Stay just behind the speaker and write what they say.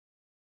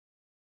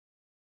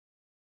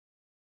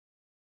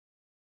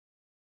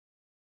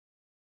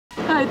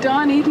Hi,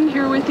 Dawn Eden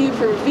here with you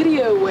from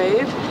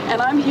Videowave,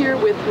 and I'm here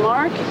with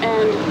Mark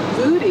and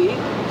Vudi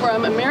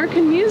from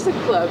American Music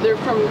Club. They're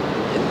from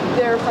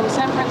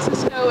San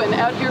Francisco and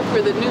out here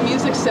for the new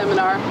music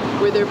seminar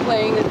where they're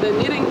playing at the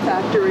Knitting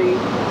Factory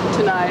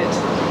tonight.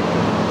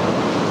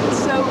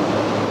 So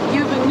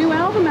you have a new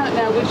album out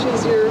now, which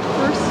is your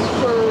first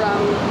for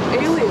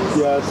Alias.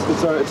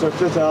 Yeah, it's our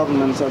fifth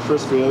album and it's our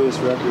first for Alias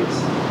Records.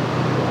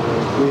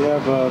 We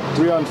have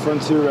 3 on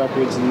Frontier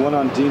Records and 1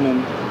 on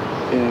Demon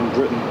in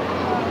Britain.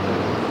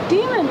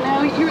 Demon,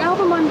 now your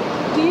album on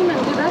Demon,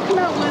 did that come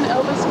out when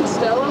Elvis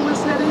Costello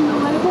was heading the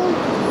label?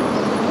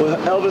 Well,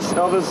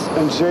 Elvis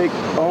and Jake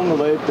own the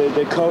label.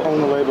 They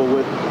co-own the label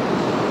with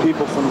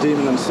people from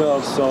Demon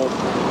themselves. So,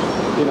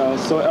 you know,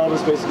 so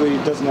Elvis basically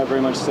doesn't have very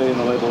much say in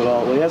the label at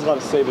all. Well, he has a lot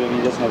of say, but I mean,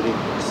 he doesn't have any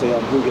say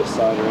on who gets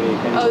signed or any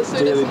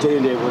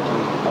day-to-day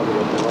working of it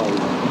at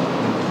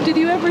all. Did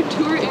you ever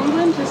tour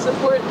England to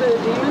support the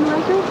Demon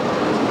record?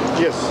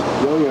 Yes.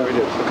 Oh yeah, we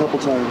did a couple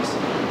times.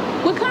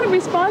 What kind of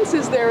response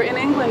is there in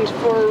England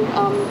for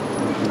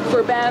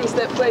bands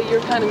that play your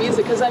kind of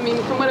music? Because I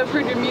mean, from what I've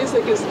heard, your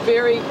music is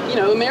very, you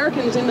know,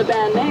 Americans in the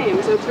band name,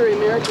 so it's very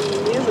American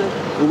music.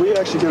 Well, we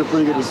actually get a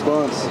pretty good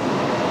response.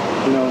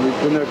 You know, we've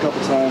been there a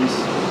couple times.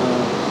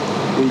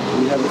 We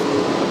have a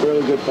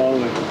fairly good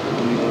following in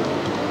England.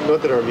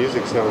 Not that our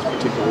music sounds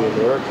particularly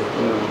American.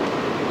 No.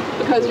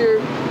 Because you're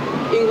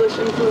English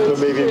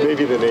influenced. So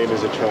maybe the name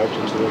is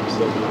attractive to them.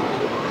 So.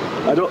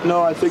 I don't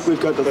know. I think we've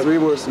got the 3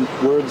 worst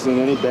words in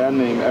any band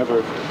name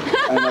ever,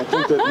 and I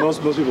think that most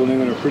people in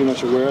England are pretty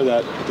much aware of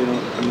that. But they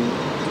don't. I mean,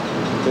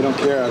 they don't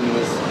care. I mean,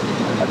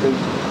 I think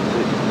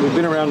we've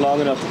been around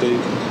long enough that they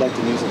like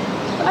the music.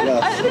 I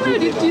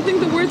don't know. Do you think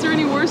the words are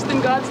any worse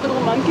than God's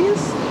Little Monkeys?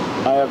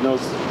 I have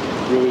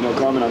really no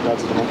comment on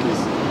God's Little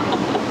Monkeys.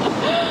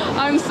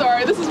 I'm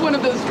sorry, this is one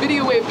of those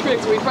Videowave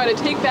tricks where we try to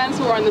take bands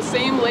who are on the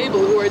same label,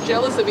 who are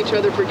jealous of each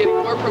other for getting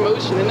more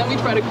promotion, and then we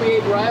try to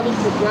create rivalries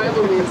and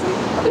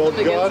put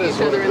them against each other and stuff. God is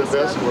one of the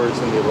best words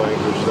in the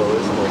language, though,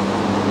 isn't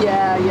it?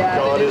 Yeah.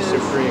 God is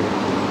supreme.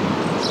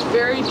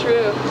 Very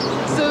true.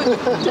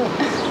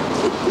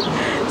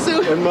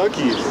 And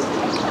monkeys.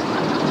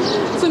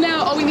 So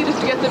now all we need is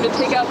to get them to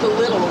take out the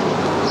little.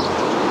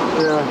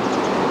 Yeah,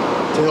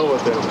 to hell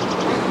with them.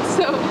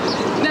 So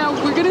now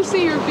we're going to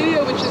see your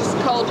video, which is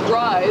called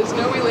Rise,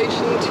 no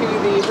relation to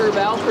the Herb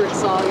Alpert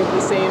song of the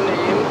same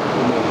name.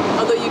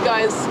 Although you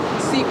guys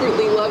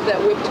secretly love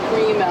that Whipped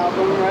Cream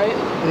album, right?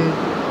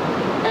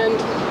 And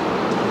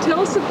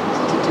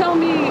tell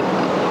me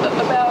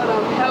about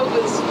how it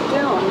was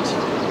filmed.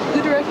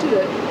 Who directed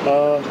it?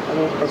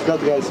 I forgot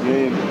the guy's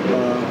name.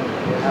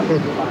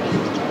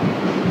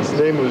 His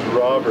name was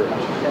Robert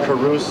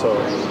Caruso.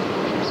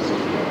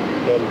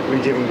 And we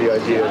gave him the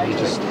idea and he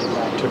just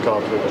took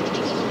off with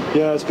it.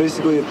 Yeah, it's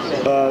basically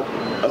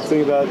a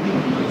thing about,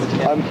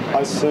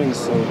 I sing,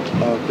 so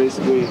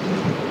basically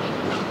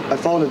I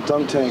fall in a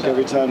dunk tank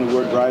every time the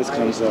word rise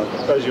comes up.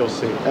 As you'll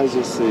see. As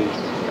you'll see.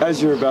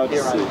 As you're about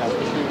to see.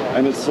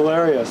 And it's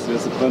hilarious, and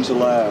it's a bunch of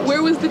laughs.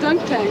 Where was the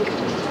dunk tank?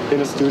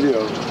 In a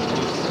studio.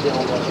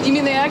 You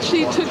mean they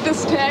actually took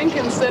this tank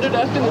and set it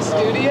up in the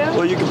studio?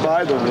 Well, you can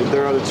buy them.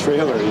 They're on a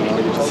trailer, you know.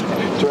 You just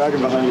drag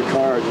them behind your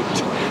car.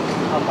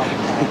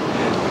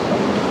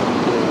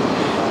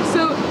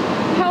 So,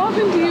 how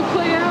often do you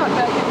play out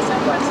back in San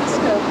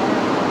Francisco?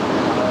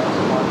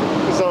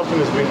 As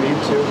often as we need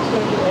to,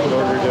 in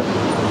order to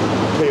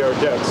pay our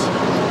debts.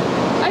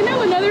 I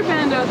know another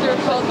band out there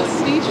called The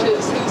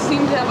Steeches who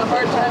seem to have a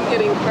hard time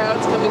getting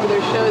crowds coming to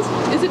their shows.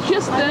 Is it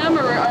just them,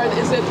 or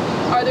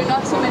are there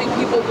not so many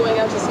people going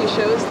out to see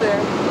shows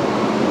there?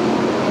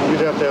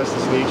 You'd have to ask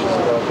the Steeches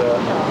about that.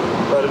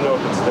 I don't know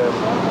if it's them.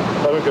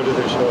 I don't go to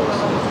their shows.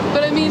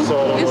 But I mean, is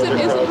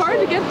it hard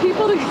to get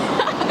people to...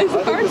 is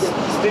it hard?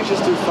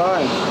 Steeches do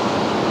fine.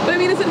 But I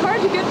mean, is it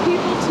hard to get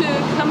people to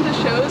come to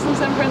shows in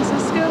San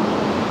Francisco?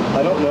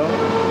 I don't know.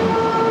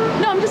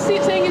 No, I'm just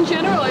saying in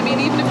general. I mean,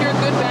 even if you're a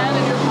good band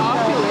and you're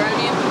popular, I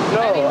mean...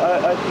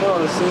 No,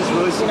 the scene's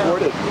really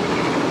supportive.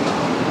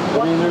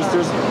 I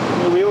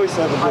mean, we always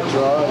have a good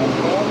draw. And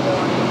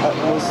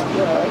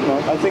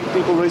I think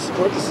people really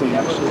support the scene,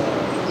 actually.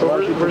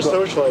 We're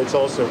socialites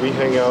also. We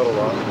hang out a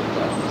lot.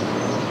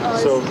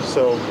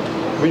 So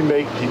we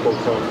make people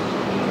come.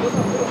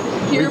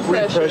 Peer we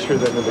pressure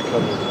them into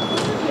coming.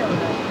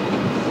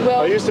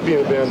 Well, I used to be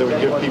in a band that would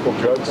give people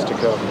drugs to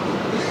come.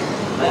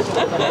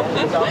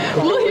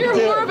 We'll hear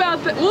more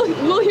about that.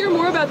 We'll hear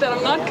more about that.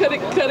 I'm not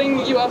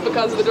cutting you off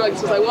because of the drugs,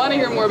 because I want to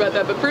hear more about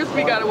that. But first,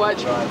 we got to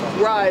watch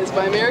Rise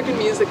by American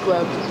Music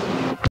Club.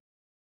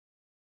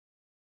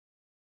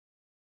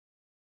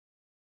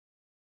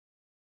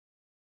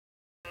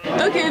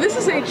 Okay, this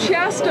is a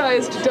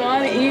chastised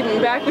Don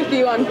Eden back with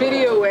you on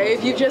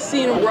Videowave. You've just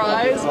seen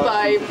Rise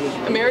by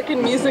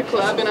American Music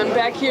Club, and I'm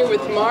back here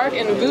with Mark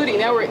and Vudi.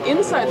 Now we're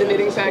inside the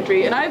Knitting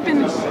Factory, and I've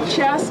been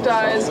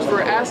chastised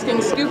for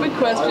asking stupid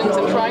questions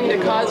and trying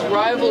to cause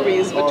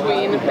rivalries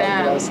between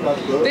bands.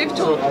 They've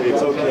told...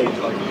 It's okay.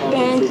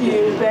 Thank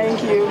you,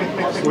 thank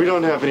you. We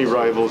don't have any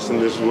rivals in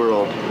this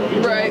world.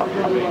 Right.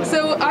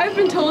 So I've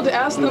been told to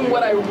ask them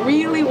what I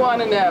really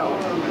want to know.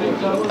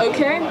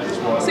 Okay?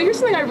 So here's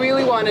something I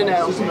really want to know.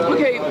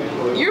 Okay,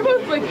 you're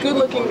both like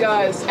good-looking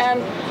guys,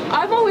 and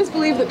I've always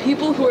believed that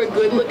people who are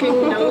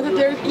good-looking know that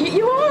they're...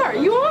 You are!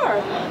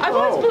 I've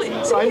always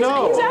believed... So I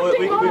know. He's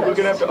acting We're modest. going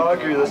to have to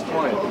argue this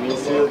point. I mean,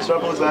 see, the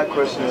trouble with that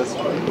question is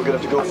we're going to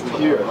have to go from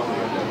here.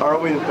 Are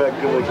we in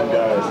fact good-looking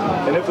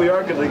guys? And if we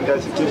are good-looking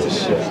guys, who gives a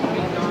shit?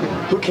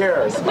 Who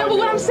cares? No, but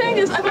what I'm saying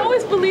is I've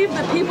always believed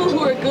that people who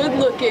are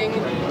good-looking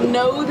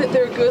know that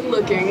they're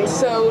good-looking,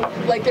 so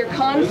like they're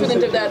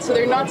confident of that, so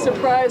they're not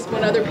surprised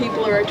when other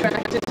people are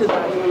attracted to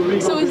them.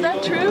 So is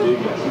that true?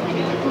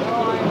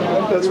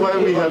 That's why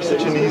we have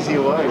such an easy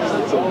life.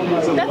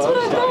 That's what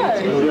I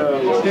thought.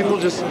 Yeah. People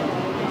just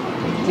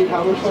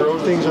throw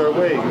things our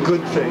way,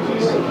 good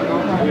things.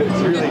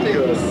 It's really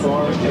good.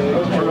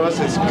 For us,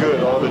 it's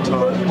good all the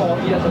time.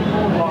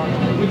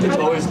 It's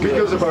always good.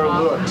 Because of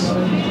our looks.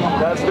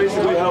 That's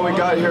basically how we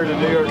got here to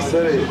New York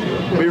City.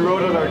 We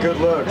rode on our good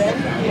looks.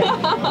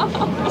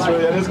 It's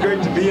really, and it's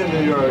great to be in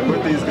New York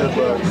with these good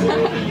looks.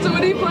 So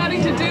what are you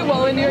planning to do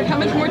while in New York? How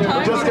much more time?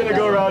 We're just going to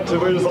go around to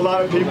where there's a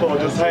lot of people,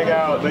 just hang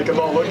out, they can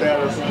all look at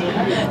us.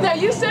 Now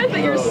you said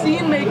that you're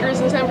scene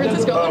makers in San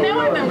Francisco. Oh, now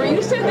I remember.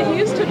 You said that you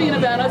used to be in a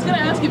band. I was going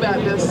to ask you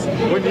about this.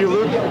 When you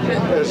look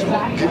as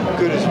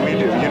good as we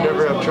do, you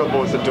never have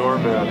trouble with the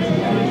doorman.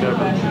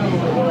 Never.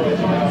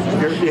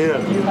 You're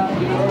in.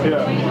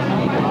 Yeah.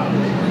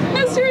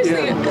 No,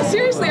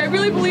 seriously, I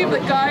really believe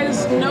that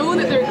guys know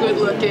that they're good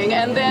looking,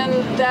 and then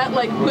that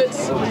like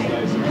puts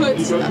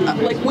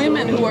like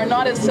women who are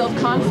not as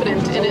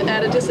self-confident in it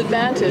at a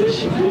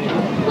disadvantage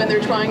when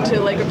they're trying to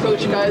like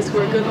approach guys who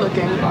are good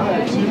looking.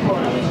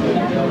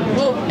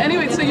 Well,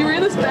 anyway, so you were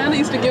in this band that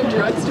used to give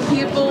drugs to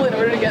people in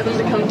order to get them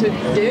to come to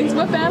gigs.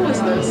 What band was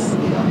this?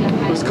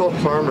 It was called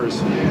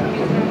Farmers.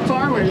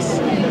 Farmers.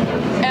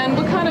 And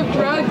what kind of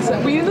drugs?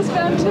 Were you in this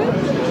band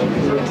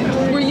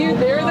too? Were you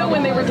there though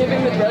when they were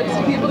giving the drugs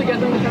to people to get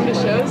them to come to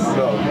shows?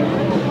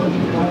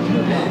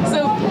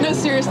 So, no,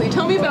 seriously,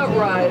 tell me about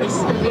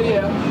Rise, your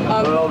video.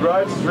 Well,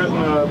 Rise is written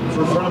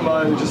for a friend of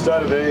mine who just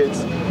died of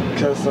AIDS,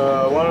 because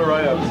I wanted to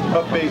write an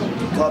upbeat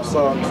pop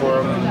song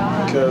for him,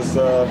 because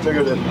I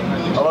figured that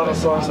a lot of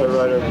the songs I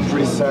write are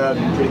pretty sad,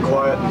 pretty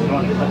quiet.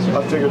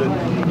 I figured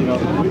that, you know,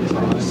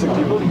 sick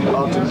people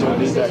often don't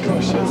need that kind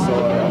of shit, so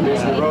I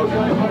basically wrote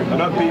an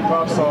upbeat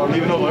pop song,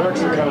 even though the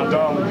lyrics are kind of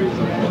dumb.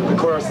 The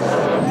chorus is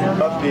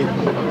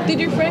upbeat. Did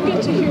your friend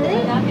get to hear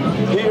it?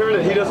 He heard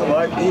it, he doesn't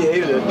like it, he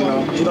hated it, you know.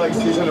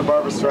 He's into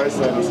Barbra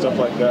Streisand and stuff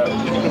like that.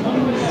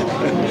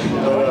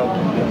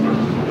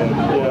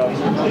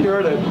 Yeah, he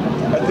heard it.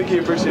 I think he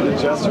appreciated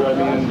the gesture. I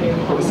mean,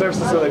 in San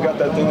Francisco they got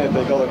that thing that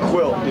they call a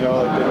quilt, you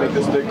know, like they make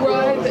this big quilt.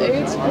 Right, the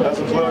AIDS quilt. That's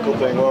a political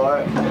thing. Well,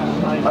 I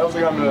don't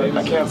think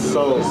I can't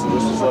sew, so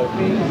this is like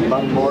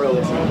my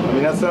memorialism. I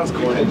mean, that sounds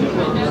corny.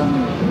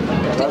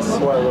 That's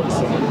why I wrote the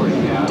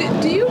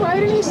song. Do you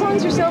write any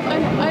songs yourself?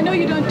 I know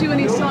you don't do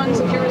any songs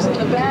of yours in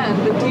the band,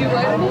 but do you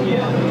write any?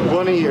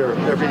 One a year,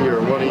 every year,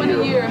 one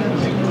a year.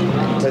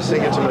 I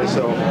sing it to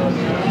myself.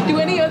 Do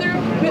any other?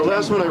 The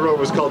last one I wrote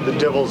was called The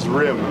Devil's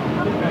Rim.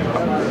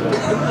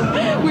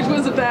 Which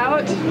was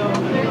about?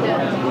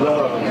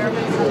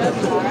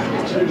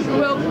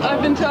 Well,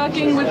 I've been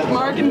talking with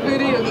Mark and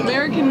Vudi of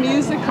American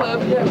Music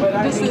Club.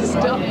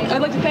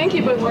 I'd like to thank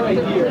you both for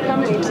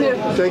coming too.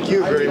 Thank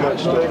you very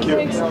much. Thank you.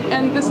 Thanks.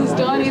 And this is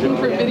Don Eden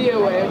for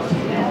Videowave.